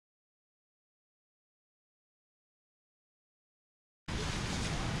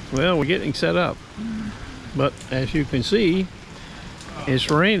Well, we're getting set up, but as you can see, it's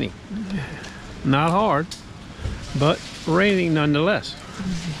raining. Not hard, but raining nonetheless.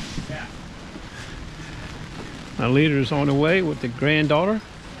 My leader's on the way with the granddaughter.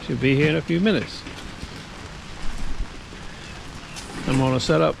 She'll be here in a few minutes. I'm gonna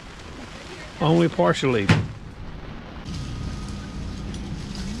set up only partially.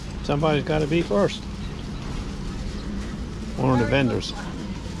 Somebody's got to be first. One of the vendors.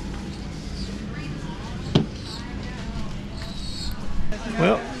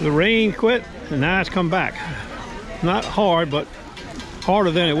 Well, the rain quit and now it's come back. Not hard, but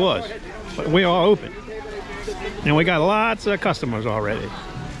harder than it was. But we are open. And we got lots of customers already.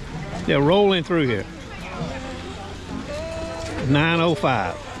 They're rolling through here.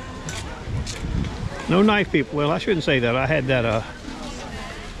 9:05. No knife people. Well, I shouldn't say that. I had that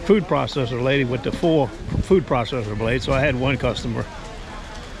food processor lady with the 4 food processor blades, so I had one customer.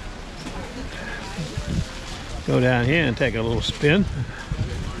 Go down here and take a little spin.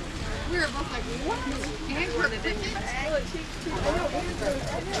 We were both like, what?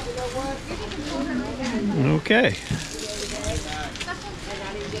 Okay.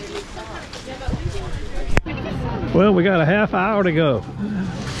 Well, we got a half hour to go.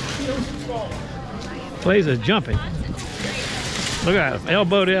 Place is jumping. Look at it,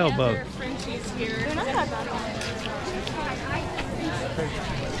 elbow to elbow.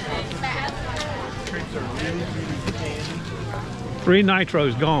 3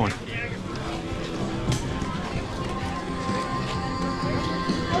 nitros gone.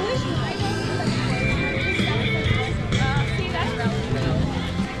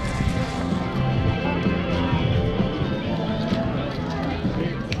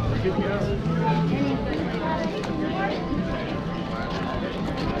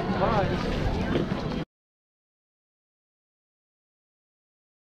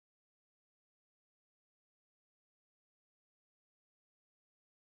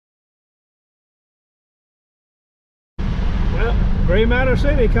 Well, Gray Matter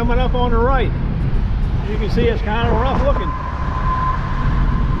City coming up on the right. You can see it's kind of rough looking.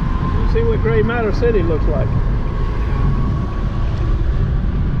 You see what Gray Matter City looks like.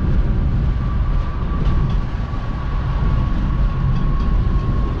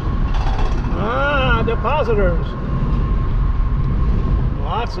 Ah, depositors.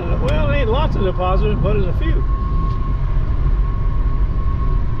 Lots of, well, it ain't lots of depositors, but there's a few.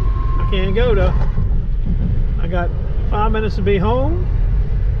 I can't go though. I got 5 minutes to be home.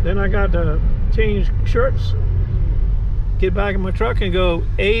 Then I got to change shirts, get back in my truck and go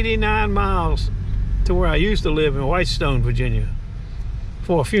 89 miles to where I used to live in Whitestone, Virginia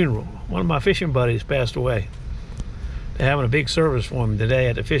for a funeral. One of my fishing buddies passed away. They're having a big service for him today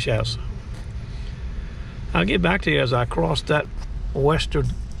at the fish house. I'll get back to you as I cross that western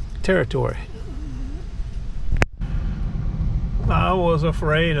territory. I was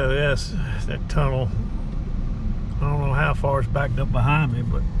afraid of this, that tunnel. I don't know how far it's backed up behind me,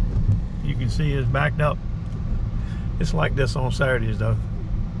 but you can see it's backed up. It's like this on Saturdays though,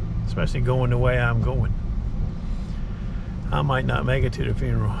 especially going the way I'm going. I might not make it to the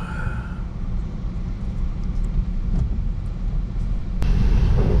funeral.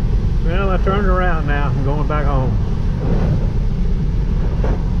 Well, I turned around now. I'm going back home.